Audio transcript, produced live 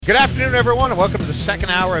Good afternoon, everyone, and welcome to the second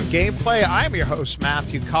hour of Gameplay. I'm your host,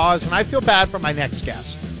 Matthew Cause, and I feel bad for my next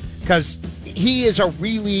guest because he is a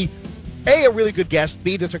really good guest.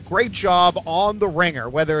 B, does a great job on The Ringer,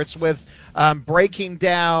 whether it's with breaking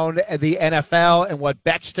down the NFL and what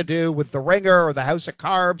bets to do with The Ringer or the House of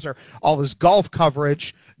Carbs or all this golf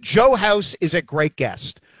coverage. Joe House is a great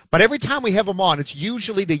guest, but every time we have him on, it's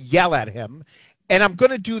usually to yell at him. And I'm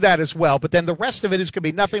going to do that as well. But then the rest of it is going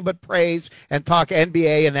to be nothing but praise and talk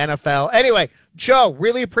NBA and NFL. Anyway, Joe,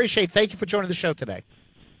 really appreciate. Thank you for joining the show today.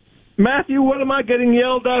 Matthew, what am I getting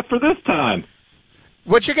yelled at for this time?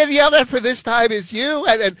 What you're getting yelled at for this time is you.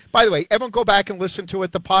 And by the way, everyone go back and listen to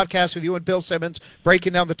it, the podcast with you and Bill Simmons,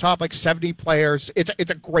 breaking down the top like 70 players. It's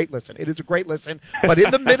a great listen. It is a great listen. But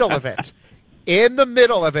in the middle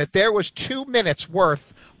of it, there was 2 minutes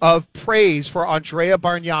worth of praise for Andrea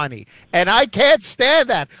Bargnani. And I can't stand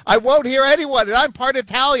that. I won't hear anyone, and I'm part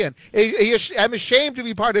Italian. I'm ashamed to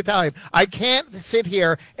be part Italian. I can't sit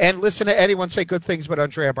here and listen to anyone say good things about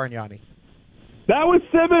Andrea Bargnani. That was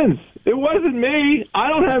Simmons. It wasn't me. I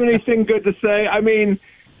don't have anything good to say. I mean,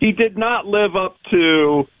 he did not live up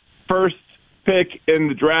to first pick in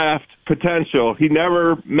the draft potential. He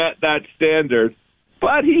never met that standard.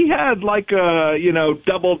 But he had like a,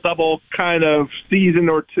 double kind of season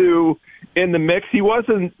or two in the mix. He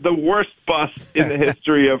wasn't the worst bust in the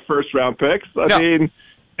history of first-round picks. I mean,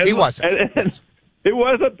 he wasn't. And it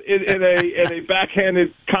was in a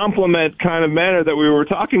backhanded compliment kind of manner that we were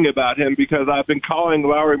talking about him because I've been calling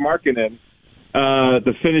Lauri Markkanen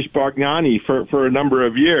the Finnish Bargnani for a number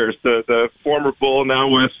of years. The former Bull now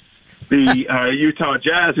with the Utah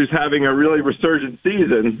Jazz, who's having a really resurgent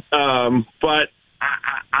season. But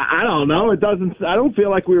I don't know. I don't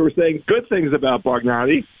feel like we were saying good things about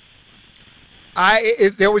Bargnani.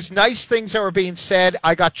 There was nice things that were being said.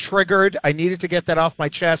 I got triggered. I needed to get that off my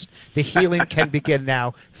chest. The healing can begin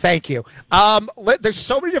now. Thank you. There's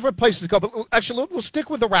so many different places to go, but actually, we'll stick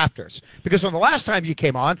with the Raptors because when the last time you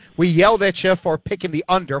came on, we yelled at you for picking the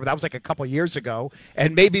under, but that was like a couple of years ago,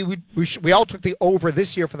 and maybe we all took the over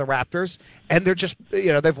this year for the Raptors, and they're just,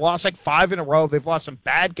 they've lost like 5 in a row. They've lost some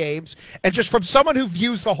bad games, and just from someone who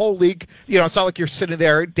views the whole league, it's not like you're sitting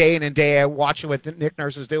there day in and day out watching what Nick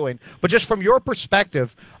Nurse is doing, but just from your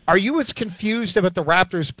perspective, are you as confused about the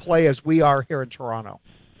Raptors' play as we are here in Toronto?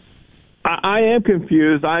 I am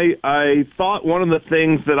confused. I thought one of the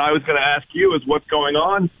things that I was going to ask you is what's going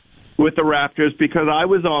on with the Raptors because I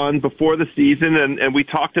was on before the season and we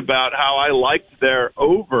talked about how I liked their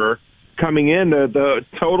over coming in. The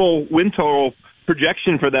win total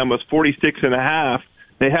projection for them was 46.5.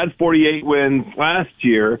 They had 48 wins last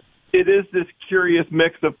year. It is this curious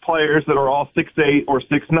mix of players that are all 6'8" or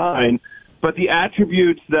 6'9", but the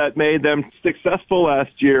attributes that made them successful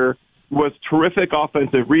last year was terrific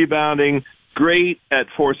offensive rebounding, great at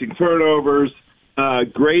forcing turnovers,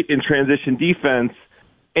 great in transition defense,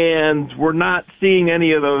 and we're not seeing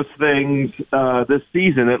any of those things this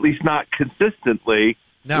season, at least not consistently.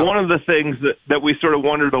 No. One of the things that we sort of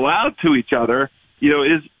wondered aloud to each other,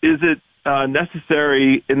 is it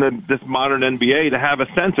necessary in this modern NBA to have a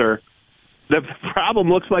center? The problem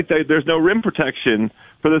looks like there's no rim protection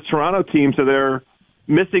for this Toronto team, so they're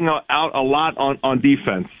missing out a lot on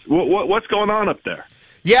defense. What's going on up there?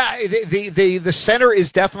 Yeah, the center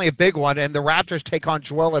is definitely a big one, and the Raptors take on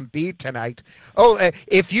Joel Embiid tonight.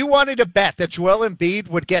 If you wanted to bet that Joel Embiid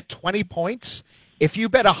would get 20 points, if you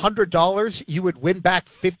bet $100, you would win back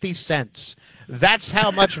 50 cents. That's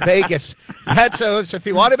how much Vegas. So if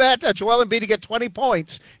you want to bet Joel Embiid to get 20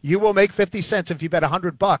 points, you will make 50 cents if you bet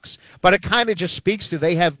 $100. But it kind of just speaks to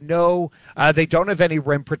they have they don't have any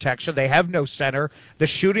rim protection. They have no center. The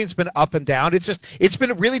shooting's been up and down. It's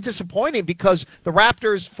been really disappointing because the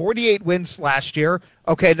Raptors 48 wins last year.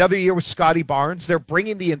 Okay, another year with Scotty Barnes. They're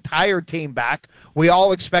bringing the entire team back. We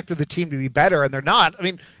all expected the team to be better, and they're not. I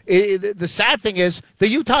mean, the sad thing is the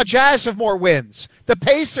Utah Jazz have more wins. The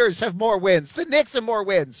Pacers have more wins. The Knicks have more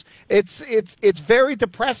wins. It's very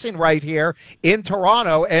depressing right here in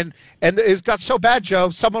Toronto, and it's got so bad, Joe.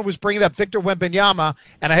 Someone was bringing up Victor Wembanyama,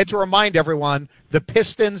 and I had to remind everyone the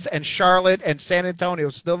Pistons and Charlotte and San Antonio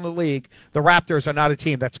still in the league. The Raptors are not a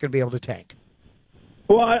team that's going to be able to tank.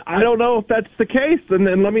 Well, I don't know if that's the case. And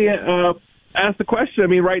then let me ask the question. I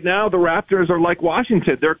mean, right now the Raptors are like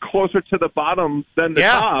Washington. They're closer to the bottom than the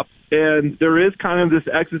top. And there is kind of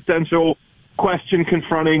this existential question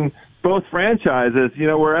confronting both franchises.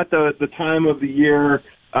 We're at the time of the year.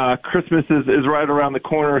 Christmas is right around the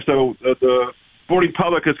corner. So the sporting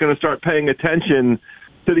public is going to start paying attention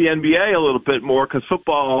to the NBA a little bit more because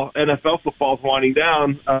NFL football is winding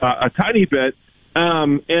down a tiny bit.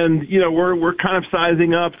 And we're kind of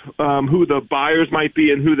sizing up who the buyers might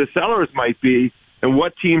be and who the sellers might be, and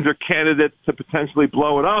what teams are candidates to potentially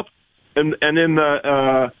blow it up. And in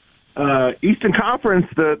the Eastern Conference,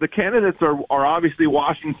 the candidates are obviously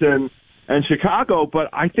Washington and Chicago, but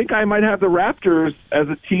I think I might have the Raptors as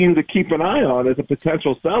a team to keep an eye on as a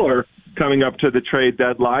potential seller coming up to the trade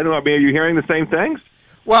deadline. I mean, are you hearing the same things?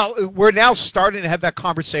 Well, we're now starting to have that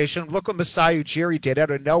conversation. Look what Masai Ujiri did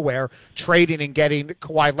out of nowhere, trading and getting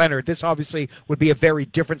Kawhi Leonard. This obviously would be a very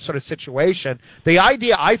different sort of situation. The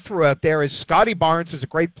idea I threw out there is Scotty Barnes is a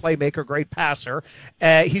great playmaker, great passer.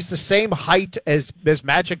 He's the same height as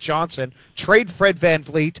Magic Johnson. Trade Fred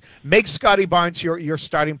VanVleet. Make Scotty Barnes your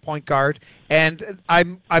starting point guard. And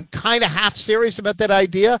I'm kind of half serious about that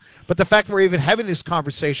idea, but the fact that we're even having this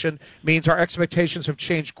conversation means our expectations have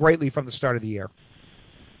changed greatly from the start of the year.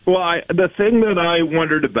 Well, the thing that I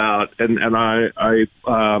wondered about, and I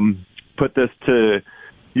put this to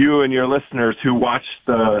you and your listeners who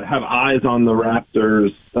have eyes on the Raptors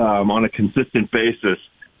on a consistent basis,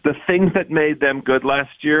 the things that made them good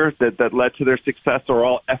last year that led to their success are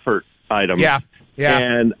all effort items. Yeah.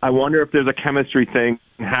 And I wonder if there's a chemistry thing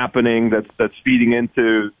happening that's feeding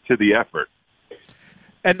into the effort.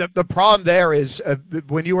 And the problem there is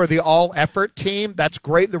when you are the all-effort team, that's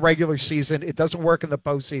great in the regular season. It doesn't work in the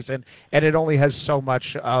postseason, and it only has so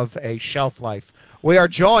much of a shelf life. We are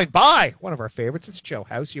joined by one of our favorites. It's Joe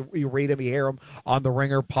House. You read him, you hear him on the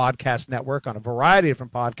Ringer Podcast Network, on a variety of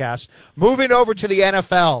different podcasts. Moving over to the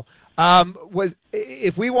NFL,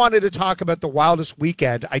 if we wanted to talk about the wildest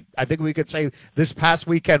weekend, I think we could say this past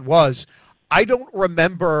weekend was. I don't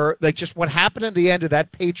remember just what happened in the end of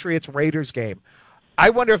that Patriots-Raiders game. I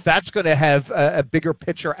wonder if that's going to have a bigger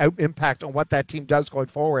picture impact on what that team does going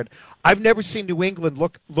forward. I've never seen New England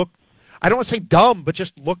look. I don't want to say dumb, but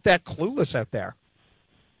just look that clueless out there.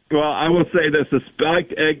 Well, I will say this: the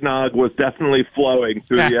spiked eggnog was definitely flowing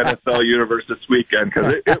through the NFL universe this weekend,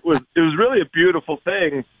 because it was really a beautiful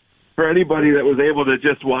thing for anybody that was able to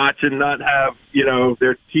just watch and not have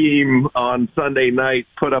their team on Sunday night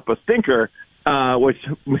put up a stinker, which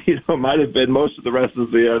might have been most of the rest of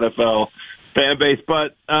the NFL fan base.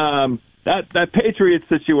 But that Patriots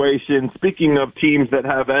situation, speaking of teams that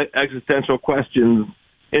have existential questions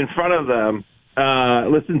in front of them,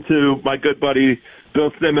 listen to my good buddy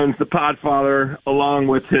Bill Simmons, the Podfather, along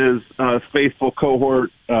with his faithful cohort,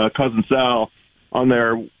 Cousin Sal, on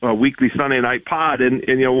their weekly Sunday night pod. And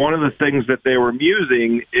one of the things that they were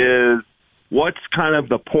musing is what's kind of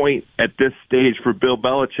the point at this stage for Bill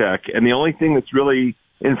Belichick. And the only thing that's really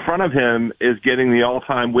in front of him is getting the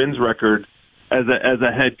all-time wins record as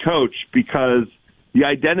a head coach, because the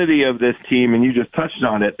identity of this team, and you just touched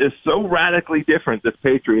on it, is so radically different, this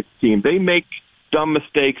Patriots team. They make dumb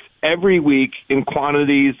mistakes every week in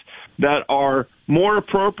quantities that are more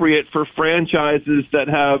appropriate for franchises that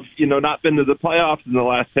have, not been to the playoffs in the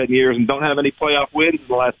last 10 years and don't have any playoff wins in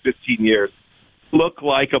the last 15 years. Look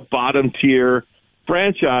like a bottom-tier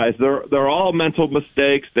franchise. They're all mental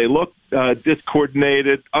mistakes. They look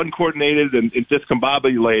uncoordinated, and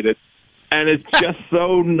discombobulated. And it's just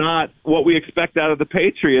so not what we expect out of the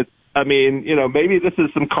Patriots. I mean, maybe this is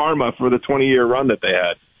some karma for the 20-year run that they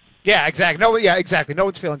had. Yeah, exactly. Exactly. No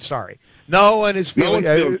one's feeling sorry. No one is feeling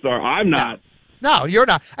sorry. I'm not. No, you're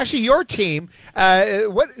not. Actually, your team, that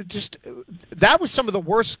was some of the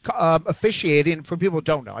worst officiating for people who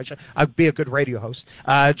don't know. I'd be a good radio host.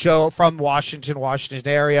 Joe from Washington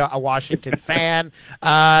area, a Washington fan.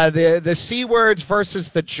 The C words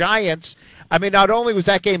versus the Giants. I mean, not only was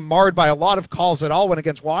that game marred by a lot of calls that all went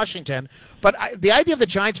against Washington, but the idea of the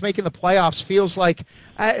Giants making the playoffs feels like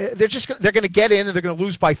they're going to get in and they're going to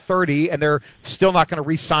lose by 30, and they're still not going to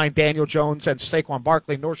re-sign Daniel Jones and Saquon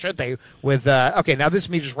Barkley, nor should they. With okay, now this is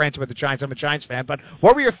me just ranting about the Giants. I'm a Giants fan, but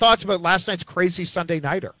what were your thoughts about last night's crazy Sunday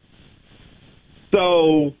nighter?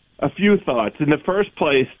 So, a few thoughts. In the first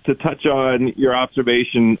place, to touch on your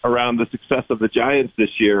observation around the success of the Giants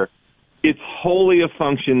this year, it's wholly a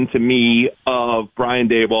function to me of Brian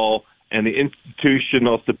Daboll and the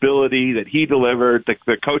institutional stability that he delivered,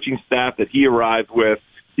 the coaching staff that he arrived with.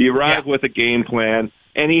 He arrived with a game plan,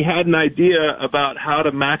 and he had an idea about how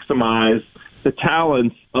to maximize the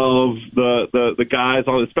talents of the guys,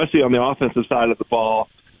 especially on the offensive side of the ball,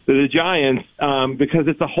 the Giants, because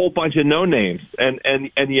it's a whole bunch of no names,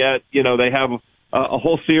 and yet they have a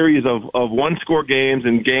whole series of one-score games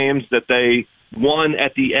and games that they won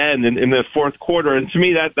at the end in the fourth quarter. And to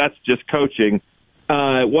me, that's just coaching.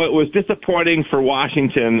 What was disappointing for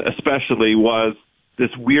Washington especially was this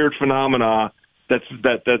weird phenomena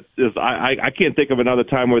that is, I can't think of another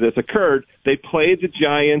time where this occurred. They played the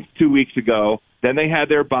Giants 2 weeks ago. Then they had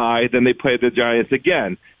their bye. Then they played the Giants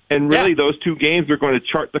again. And really, those two games are going to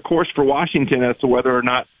chart the course for Washington as to whether or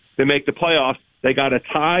not they make the playoffs. They got a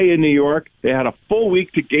tie in New York. They had a full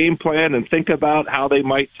week to game plan and think about how they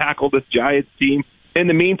might tackle this Giants team. In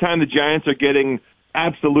the meantime, the Giants are getting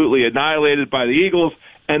absolutely annihilated by the Eagles,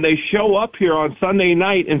 and they show up here on Sunday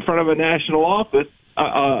night in front of a national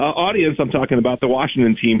audience. I'm talking about the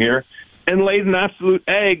Washington team here, and laid an absolute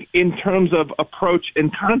egg in terms of approach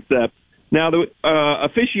and concept. Now, the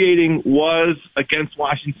officiating was against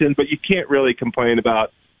Washington, but you can't really complain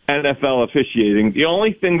about NFL officiating. The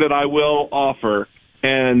only thing that I will offer,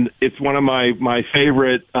 and it's one of my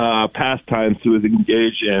favorite pastimes to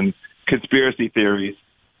engage in conspiracy theories,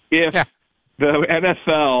 if the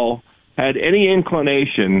NFL had any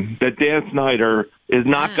inclination that Dan Snyder is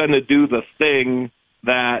not going to do the thing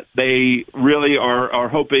that they really are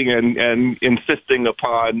hoping and insisting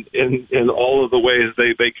upon in all of the ways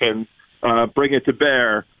they can bring it to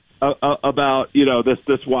bear about,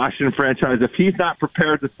 this Washington franchise, if he's not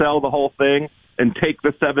prepared to sell the whole thing and take the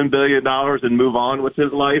 $7 billion and move on with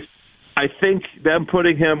his life, I think them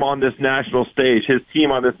putting him on this national stage, his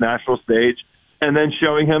team on this national stage, and then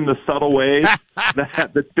showing him the subtle ways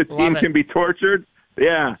that the team can be tortured.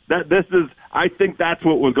 Yeah, I think that's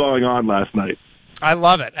what was going on last night. I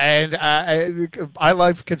love it, and I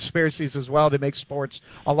love conspiracies as well. They make sports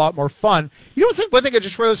a lot more fun. You don't think one thing I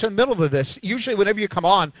just realized in the middle of this, usually whenever you come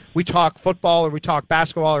on, we talk football or we talk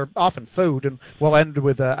basketball or often food, and we'll end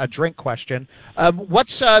with a drink question. How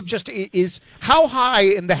high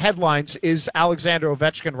in the headlines is Alexander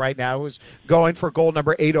Ovechkin right now, who's going for goal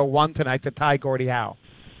number 801 tonight to tie Gordie Howe?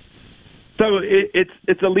 So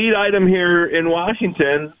it's a lead item here in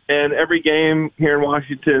Washington, and every game here in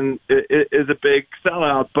Washington is a big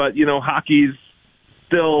sellout. But hockey's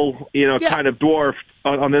still kind of dwarfed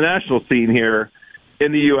on the national scene here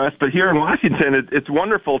in the U.S. But here in Washington, it's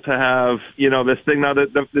wonderful to have this thing. Now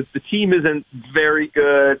the team isn't very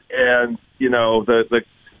good, and the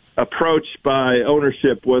approach by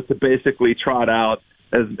ownership was to basically trot out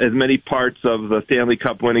as many parts of the Stanley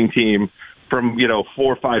Cup winning team from 4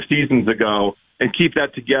 or 5 seasons ago and keep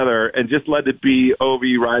that together and just let it be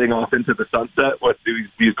Ovi riding off into the sunset with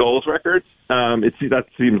these goals records. That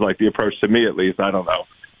seems like the approach to me, at least. I don't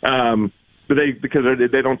know. But because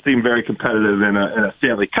they don't seem very competitive in a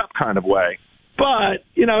Stanley Cup kind of way. But,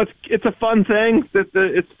 it's a fun thing.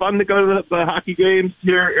 It's fun to go to the hockey games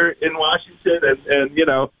here in Washington. And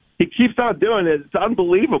he keeps on doing it. It's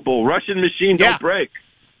unbelievable. Russian machine don't break.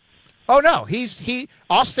 Oh no,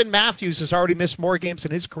 Austin Matthews has already missed more games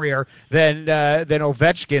in his career than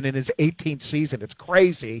Ovechkin in his 18th season. It's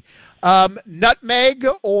crazy. Nutmeg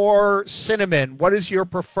or cinnamon? What is your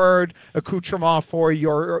preferred accoutrement for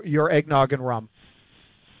your eggnog and rum?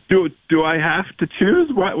 Do I have to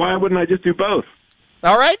choose? Why wouldn't I just do both?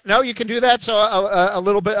 All right, no, you can do that. So a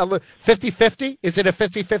little bit 50-50. Is it a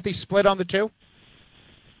 50-50 split on the two?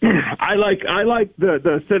 I like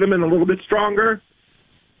the cinnamon a little bit stronger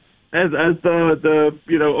as the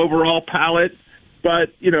overall palate, but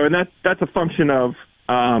and that's a function of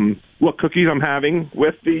what cookies I'm having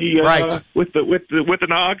with the with the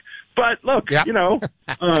nog. But look,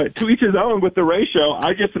 to each his own with the ratio.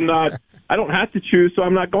 I don't have to choose, so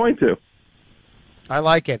I'm not going to. I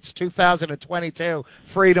like it. It's 2022.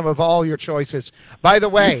 Freedom of all your choices. By the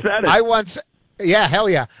way, hell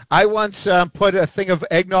yeah. I once put a thing of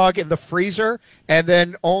eggnog in the freezer and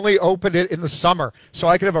then only opened it in the summer so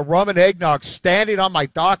I could have a rum and eggnog standing on my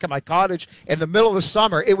dock in my cottage in the middle of the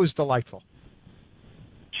summer. It was delightful.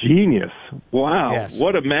 Genius. Wow. Yes.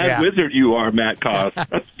 What a mad wizard you are, Matt Koss.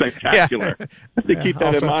 That's spectacular. I have to keep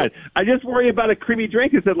that in mind. I just worry about a creamy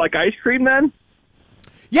drink. Is it like ice cream then?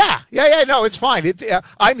 Yeah. No, it's fine.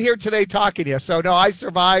 I'm here today talking to you, so no, I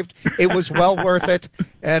survived. It was well worth it,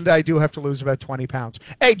 and I do have to lose about 20 pounds.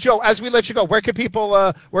 Hey, Joe, as we let you go, where can people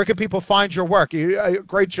find your work?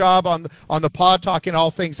 Great job on the pod talking all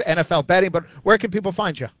things NFL betting, but where can people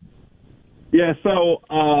find you? Yeah, so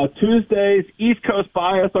Tuesdays, East Coast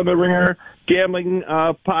Bias on the Ringer gambling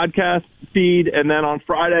podcast feed, and then on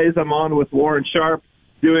Fridays I'm on with Warren Sharp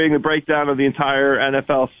doing a breakdown of the entire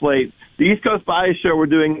NFL slate. The East Coast Bias show, we're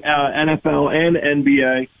doing NFL and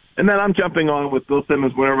NBA, and then I'm jumping on with Bill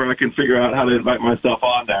Simmons whenever I can figure out how to invite myself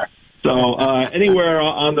on there. So anywhere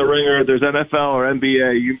on the Ringer, there's NFL or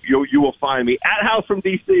NBA, you will find me. At House from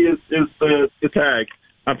DC is the tag.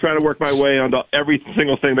 I'm trying to work my way onto every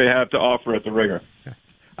single thing they have to offer at the Ringer.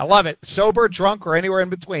 I love it. Sober, drunk, or anywhere in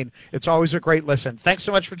between. It's always a great listen. Thanks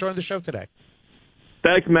so much for joining the show today.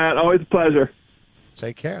 Thanks, Matt. Always a pleasure.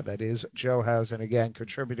 Take care. That is Joe Hausen, again,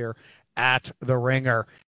 contributor at The Ringer.